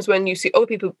sometimes when you see other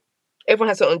people, everyone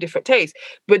has their own different taste,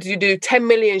 but you do 10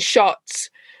 million shots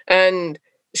and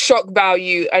shock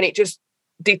value, and it just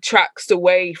detracts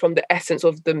away from the essence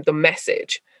of the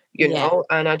message, you know.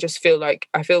 And I just feel like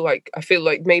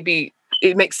maybe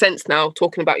it makes sense now,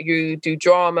 talking about you do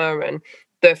drama and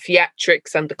the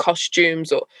theatrics and the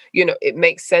costumes, or you know, it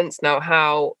makes sense now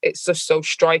how it's just so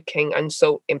striking and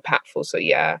so impactful. So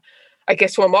yeah, I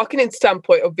guess from a marketing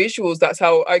standpoint of visuals, that's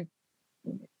how I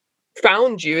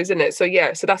found you, isn't it? So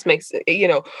yeah, so that makes, you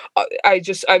know,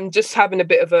 I'm just having a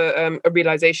bit of a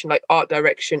realization, like art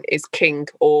direction is king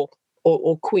or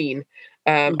queen.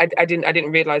 I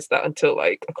didn't realize that until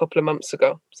like a couple of months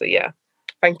ago. So yeah,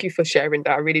 thank you for sharing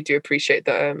that. I really do appreciate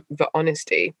the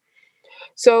honesty.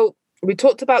 So we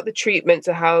talked about the treatment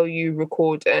to how you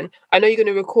record, and I know you're going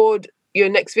to record your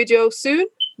next video soon.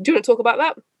 Do you want to talk about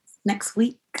that? Next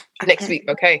week. Next week,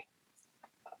 okay.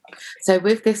 So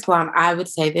with this one, I would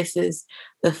say this is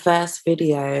the first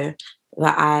video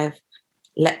that I've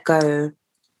let go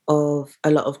of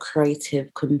a lot of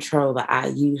creative control that I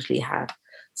usually have.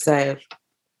 So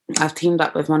I've teamed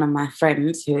up with one of my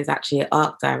friends who is actually an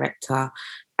art director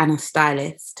and a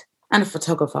stylist and a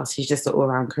photographer. She's just an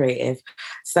all-round creative.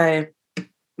 So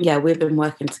yeah, we've been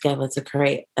working together to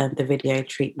create the video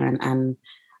treatment, and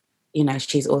you know,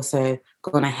 she's also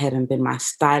gone ahead and been my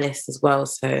stylist as well.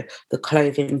 So the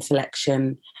clothing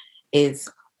selection is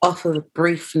off of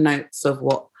brief notes of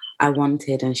what I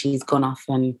wanted, and she's gone off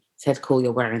and said, cool,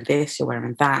 you're wearing this, you're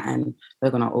wearing that, and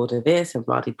we're going to order this and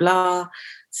blah, blah, blah.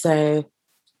 So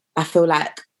I feel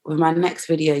like with my next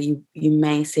video, you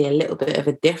may see a little bit of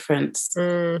a difference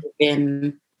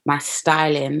in my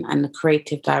styling and the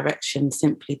creative direction,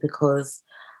 simply because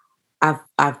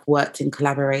I've worked in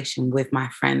collaboration with my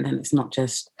friend, and it's not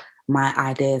just my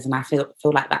ideas. And I feel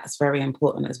like that's very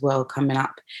important as well, coming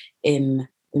up in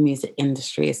the music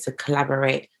industry, is to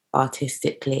collaborate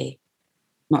artistically,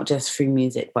 not just through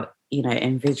music, but, you know,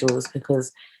 in visuals,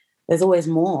 because there's always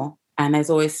more, and there's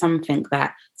always something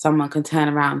that someone can turn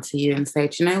around to you and say,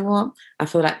 do you know what? I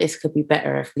feel like this could be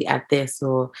better if we add this,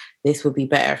 or this would be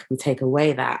better if we take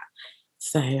away that.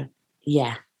 So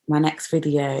yeah, my next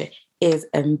video is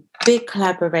a big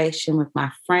collaboration with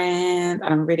my friend,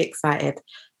 and I'm really excited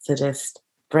to just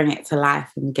bring it to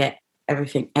life and get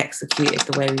everything executed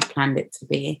the way we planned it to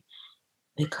be,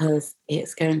 because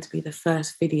it's going to be the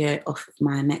first video off of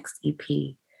my next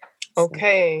EP.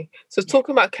 Okay, so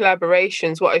talking about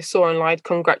collaborations, what I saw online,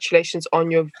 congratulations on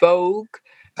your Vogue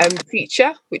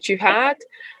feature, which you had.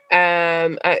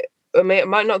 I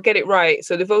might not get it right.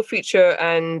 So the Vogue feature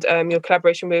and your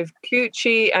collaboration with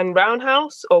Gucci and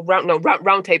Roundhouse, or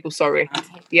Round Table, sorry.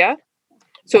 Yeah.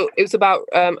 So it was about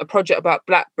a project about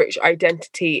Black British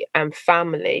identity and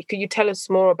family. Could you tell us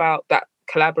more about that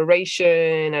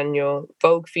collaboration and your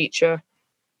Vogue feature?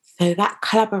 So that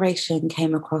collaboration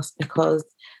came across because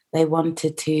they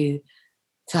wanted to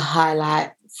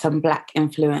highlight some Black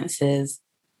influences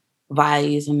via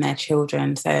using their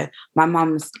children. So my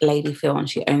mum's Lady Phil, and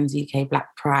she owns UK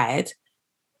Black Pride.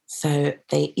 So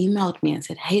they emailed me and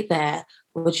said, hey there,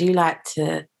 would you like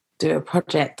to do a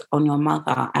project on your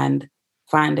mother and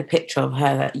find a picture of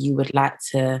her that you would like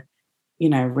to, you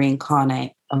know,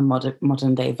 reincarnate a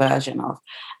modern day version of?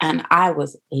 And I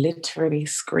was literally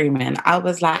screaming. I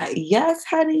was like, yes,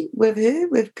 honey, with who?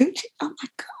 With Gucci? Oh my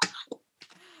God.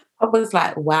 I was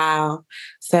like, wow.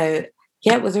 So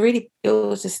yeah, it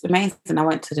was just amazing. I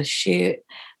went to the shoot,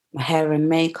 my hair and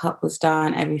makeup was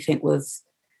done, everything was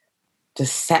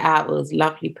just set out, it was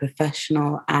lovely,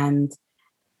 professional. And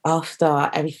after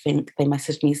everything, they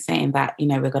messaged me saying that,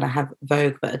 we're going to have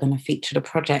Vogue that are going to feature the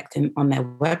project on their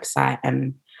website.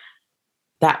 And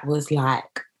that was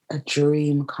like a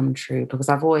dream come true, because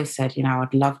I've always said,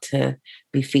 I'd love to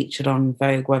be featured on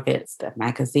Vogue, whether it's the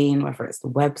magazine, whether it's the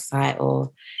website,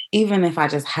 or even if I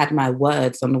just had my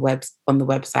words on the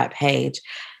website page.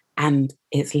 And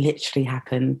it's literally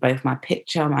happened. Both my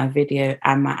picture, my video,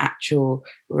 and my actual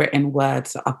written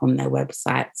words are up on their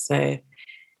website. So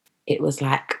it was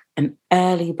like an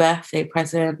early birthday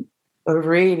present, a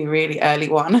really, really early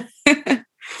one.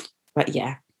 But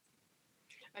yeah.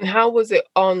 And how was it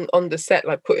on the set,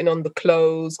 like putting on the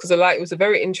clothes? Because it was a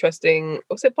very interesting,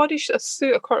 was it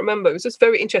suit? I can't remember. It was just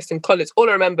very interesting colours. All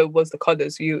I remember was the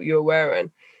colours you were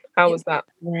wearing. How was that?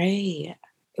 Great.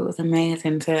 It was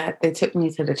amazing. They took me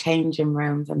to the changing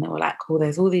rooms and they were like, cool,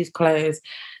 there's all these clothes.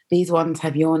 These ones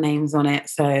have your names on it.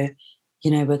 So,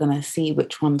 we're going to see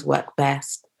which ones work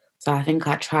best. So I think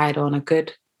I tried on a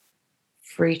good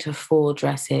 3 to 4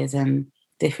 dresses and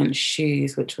different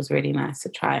shoes, which was really nice to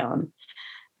try on.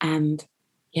 And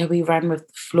yeah, we ran with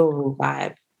the floral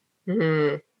vibe.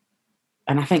 Mm-hmm.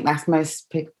 And I think that's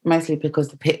mostly because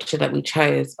the picture that we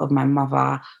chose of my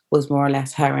mother was more or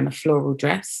less her in a floral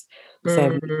dress.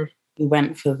 So we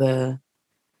went for the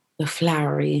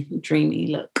flowery, dreamy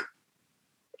look.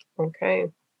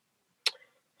 Okay.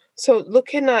 So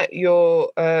looking at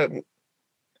your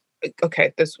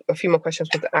okay, there's a few more questions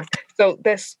for the act. So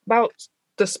there's about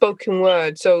the spoken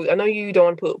word. So I know you don't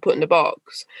want to put in the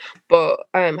box, but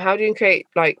how do you create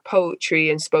like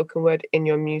poetry and spoken word in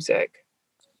your music?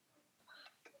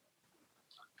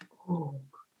 Ooh.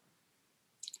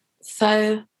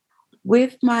 So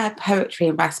with my poetry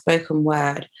and my spoken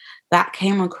word, that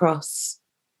came across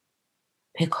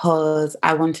because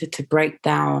I wanted to break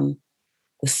down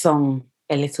the song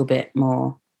a little bit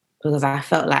more, because I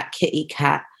felt like Kitty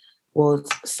Cat was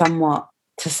somewhat,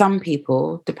 to some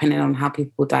people, depending on how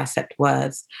people dissect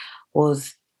words,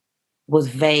 was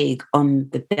vague on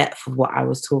the depth of what I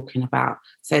was talking about.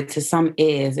 So to some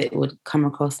ears, it would come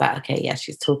across that, okay, yeah,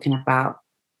 she's talking about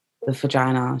the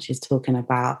vagina. She's talking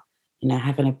about,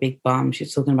 having a big bum.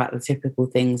 She's talking about the typical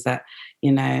things that,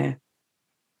 the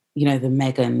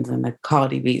Megans and the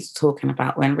Cardi B's talking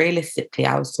about, when realistically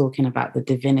I was talking about the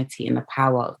divinity and the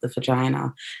power of the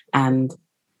vagina and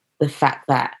the fact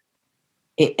that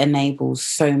it enables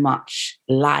so much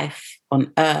life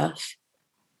on earth,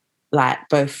 like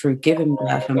both through giving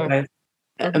birth and both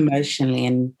emotionally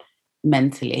and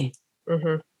mentally.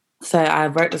 Mm-hmm. So I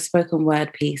wrote the spoken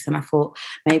word piece and I thought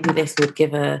maybe this would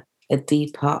give a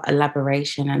deeper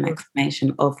elaboration and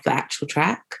explanation of the actual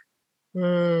track.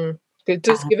 It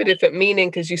does give a different meaning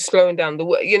because you're slowing down the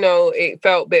word. It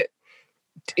felt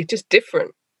it's just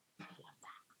different.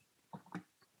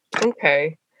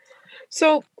 Okay.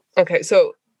 So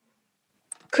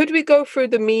could we go through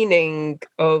the meaning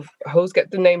of, I always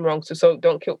get the name wrong, so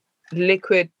don't kill,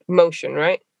 liquid motion,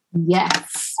 right?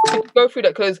 Yes. Go through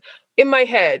that, because in my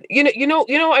head, you know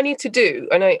what I need to do,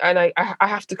 and I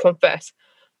have to confess,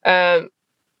 I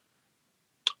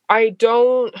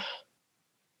don't.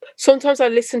 Sometimes I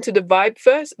listen to the vibe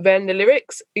first, then the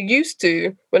lyrics. It used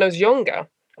to, when I was younger,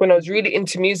 when I was really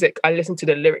into music, I listened to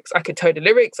the lyrics. I could tell the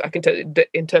lyrics, I could tell the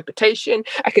interpretation.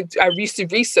 I used to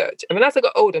research, and then as I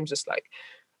got older, I'm just like,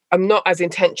 I'm not as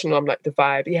intentional. I'm like the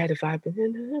vibe, yeah, the vibe.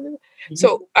 Mm-hmm.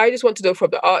 So I just want to know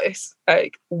from the artist,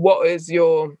 like, what was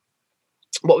the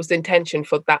intention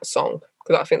for that song?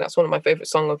 Because I think that's one of my favorite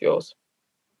songs of yours.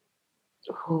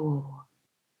 Ooh.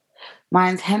 My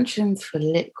intentions for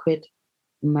liquid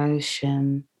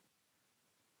motion.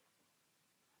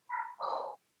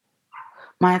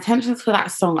 My intentions for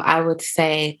that song, I would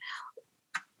say,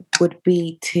 would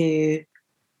be to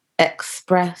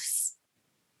express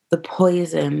the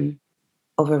poison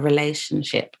of a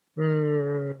relationship,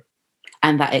 and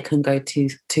that it can go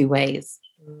two ways.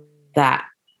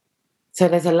 So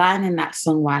there's a line in that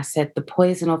song where I said, the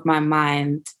poison of my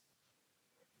mind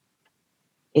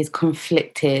is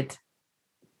conflicted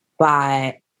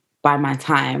by my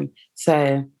time.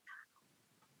 So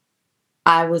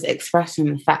I was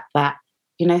expressing the fact that,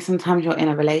 sometimes you're in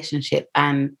a relationship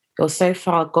and you're so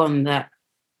far gone that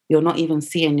you're not even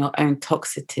seeing your own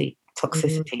toxicity.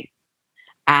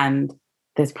 And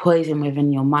there's poison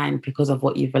within your mind because of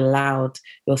what you've allowed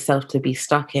yourself to be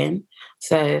stuck in.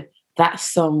 So that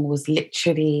song was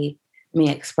literally me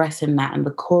expressing that. And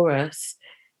the chorus,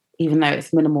 even though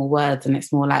it's minimal words and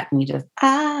it's more like me just,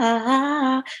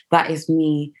 that is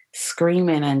me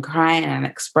screaming and crying and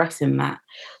expressing that.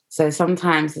 So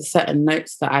sometimes there's certain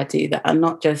notes that I do that are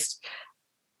not just,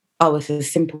 oh, it's a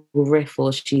simple riff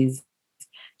or she's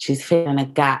filling a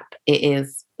gap.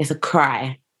 It's a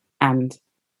cry. And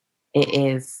it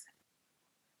is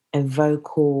a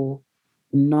vocal,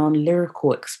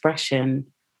 non-lyrical expression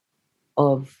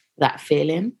of that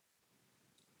feeling.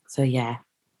 So yeah.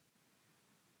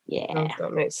 No,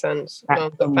 that makes sense. That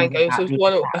No, song was thank you. about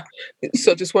being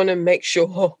attacked. Just want to make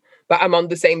sure that I'm on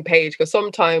the same page, because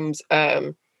sometimes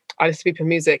I listen to people's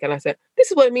music and I say,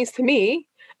 "This is what it means to me,"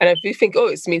 and if you think, "Oh,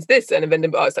 it means this," and then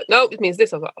it's like, "No, it means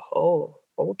this," I was like, "Oh,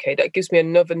 okay." That gives me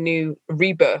another new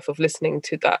rebirth of listening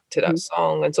to that Mhm.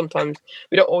 song. And sometimes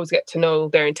we don't always get to know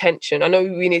their intention. I know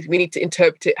we need to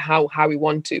interpret it how we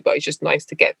want to, but it's just nice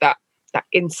to get that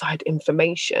inside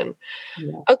information.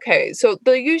 Yeah. Okay, so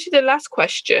usually the last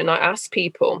question I ask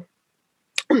people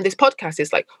on this podcast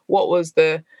is like, what was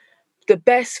the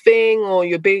best thing or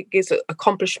your biggest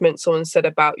accomplishment someone said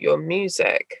about your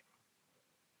music?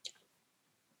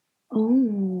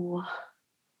 Oh,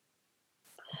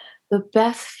 the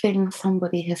best thing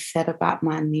somebody has said about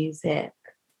my music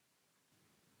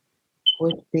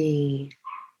would be,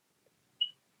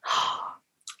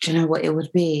 do you know what it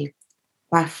would be?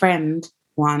 My friend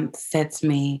once said to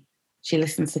me, she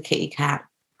listened to Kitty Cat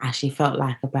and she felt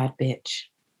like a bad bitch.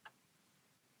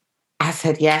 I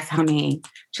said, yes, honey.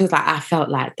 She was like, I felt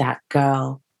like that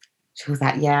girl. She was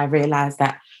like, yeah, I realized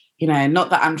that, not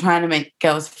that I'm trying to make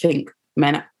girls think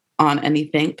men aren't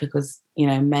anything, because,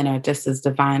 men are just as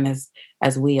divine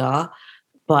as we are.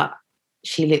 But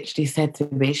she literally said to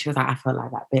me, she was like, I felt like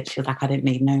that bitch. She was like, I didn't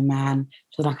need no man.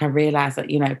 She was like, I realized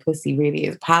that, pussy really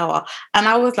is power. And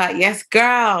I was like, yes,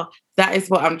 girl. That is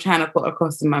what I'm trying to put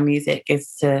across in my music,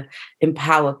 is to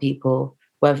empower people,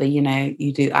 whether,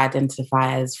 you do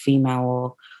identify as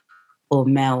female or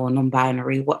male or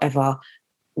non-binary, whatever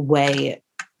way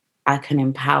I can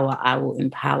empower, I will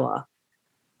empower.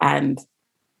 And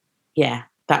yeah,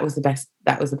 that was the best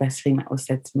thing that was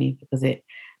said to me, because it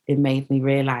made me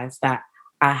realize that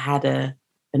I had an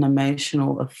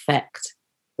emotional effect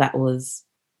that was,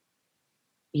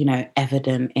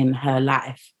 evident in her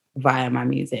life via my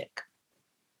music.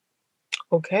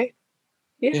 Okay,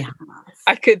 yeah, Yeah.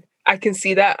 I can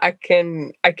see that. I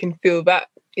can feel that.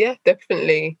 Yeah,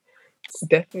 definitely.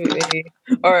 Definitely.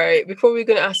 All right. Before we're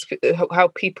going to ask how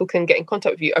people can get in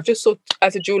contact with you, I've just saw,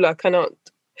 as a jeweler, I cannot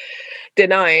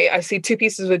deny, I see two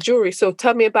pieces of jewelry. So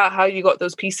tell me about how you got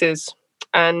those pieces,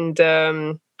 and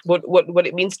what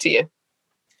it means to you.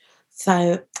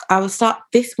 So I will start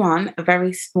this one, a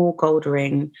very small gold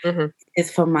ring. Hmm.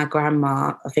 Is from my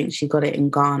grandma. I think she got it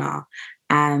in Ghana,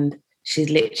 and she's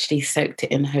literally soaked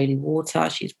it in holy water.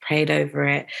 She's prayed over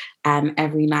it. And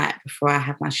every night before I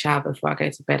have my shower, before I go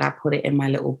to bed, I put it in my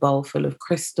little bowl full of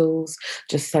crystals,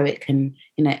 just so it can,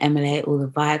 emulate all the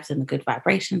vibes and the good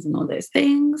vibrations and all those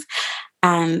things.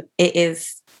 And it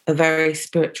is a very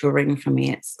spiritual ring for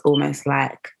me. It's almost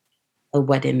like a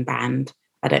wedding band.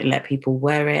 I don't let people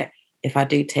wear it. If I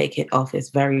do take it off, it's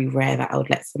very rare that I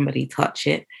would let somebody touch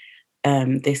it.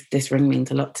 This ring means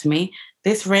a lot to me.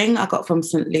 This ring I got from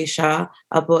St. Lucia.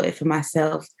 I bought it for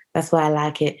myself. That's why I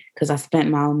like it, because I spent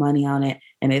my own money on it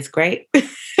and it's great.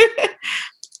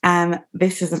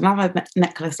 This is another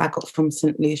necklace I got from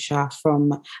St. Lucia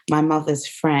from my mother's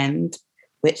friend,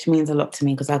 which means a lot to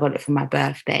me because I got it for my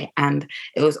birthday. And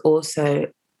it was also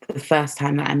the first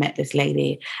time that I met this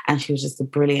lady, and she was just a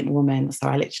brilliant woman. So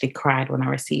I literally cried when I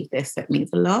received this. So it means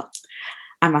a lot.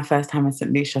 And my first time in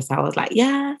St. Lucia. So I was like,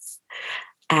 yes.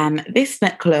 And this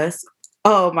necklace,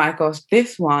 oh my gosh,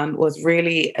 this one was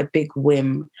really a big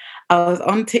whim. I was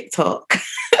on TikTok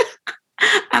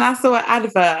and I saw an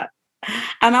advert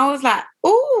and I was like,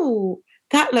 oh,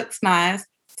 that looks nice.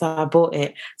 So I bought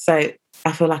it. So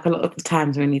I feel like a lot of the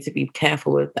times we need to be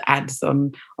careful with the ads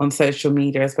on social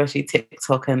media, especially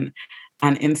TikTok and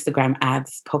Instagram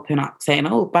ads popping up saying,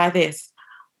 oh, buy this.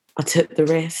 I took the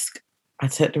risk.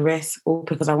 All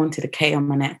because I wanted a K on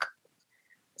my neck.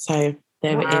 So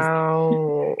there it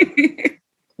Wow. is.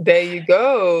 There you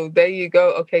go. There you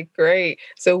go. Okay, great.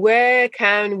 So where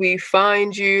can we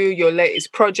find you, your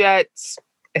latest projects,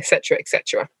 etc.,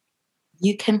 etc.?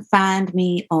 You can find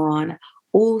me on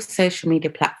all social media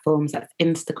platforms. That's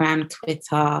Instagram,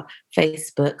 Twitter,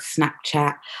 Facebook,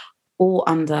 Snapchat, all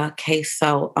under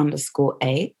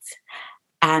KSoul_8.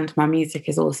 And my music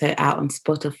is also out on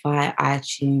Spotify,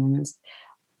 iTunes,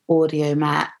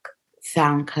 AudioMac,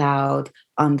 SoundCloud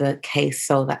under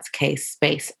KSoul. That's K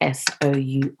space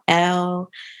SOUL.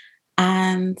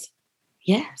 And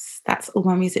yes, that's all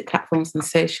my music platforms and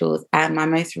socials. And my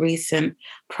most recent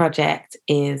project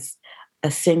is a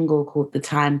single called The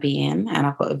Time Being. And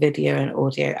I've got a video and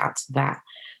audio out to that,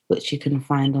 which you can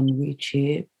find on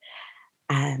YouTube.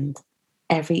 And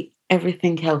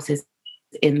everything else is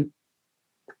in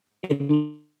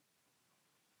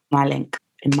my link.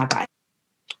 in my bio.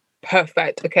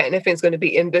 Perfect. Okay, and everything's going to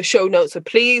be in the show notes. So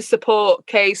please support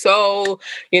K-Soul,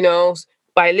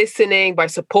 by listening, by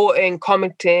supporting,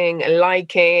 commenting, and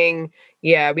liking.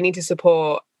 Yeah, we need to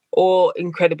support all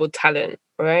incredible talent,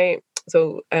 right?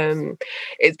 So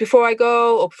it's before we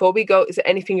go, is there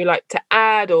anything you'd like to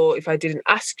add, or if I didn't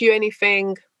ask you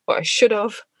anything, what I should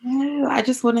have? No, I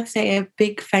just want to say a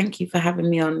big thank you for having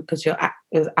me on, because it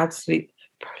was absolute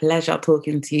pleasure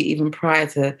talking to you even prior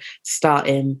to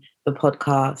starting the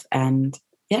podcast. And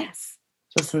yes,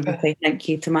 just want to say thank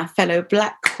you to my fellow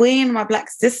Black queen, my Black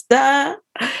sister.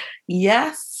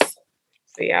 Yes.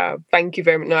 So yeah, thank you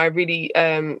very much. No, I really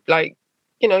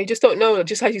you just don't know.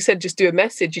 Just as you said, just do a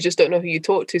message. You just don't know who you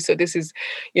talk to. So this is,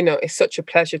 it's such a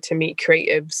pleasure to meet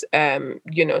creatives,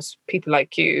 people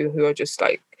like you who are just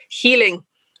like healing.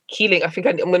 I think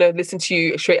I'm going to listen to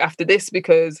you straight after this,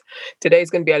 because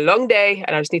today's going to be a long day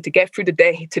and I just need to get through the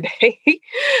day today.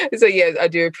 So yeah, I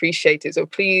do appreciate it. So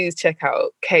please check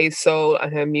out K-Soul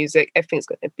and her music. Everything's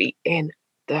going to be in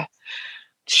the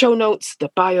show notes, the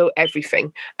bio,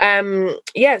 everything.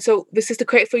 So this is the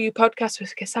Create For You podcast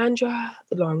with Cassandra,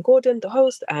 Lauren Gordon, the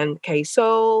host, and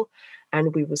K-Soul,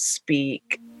 and we will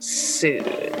speak soon.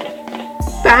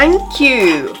 Thank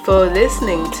you for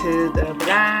listening to the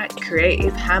Black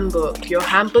Creative Handbook, your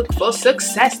handbook for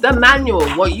success, the manual,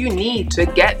 what you need to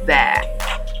get there.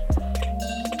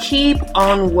 Keep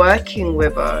on working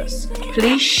with us.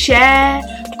 Please share,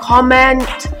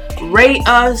 comment, rate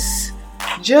us.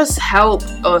 Just help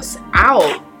us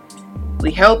out.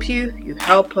 We help you, you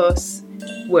help us.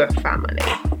 We're a family.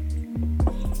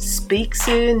 Speak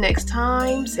soon, next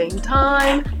time, same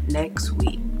time, next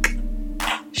week.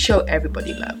 Show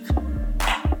everybody love.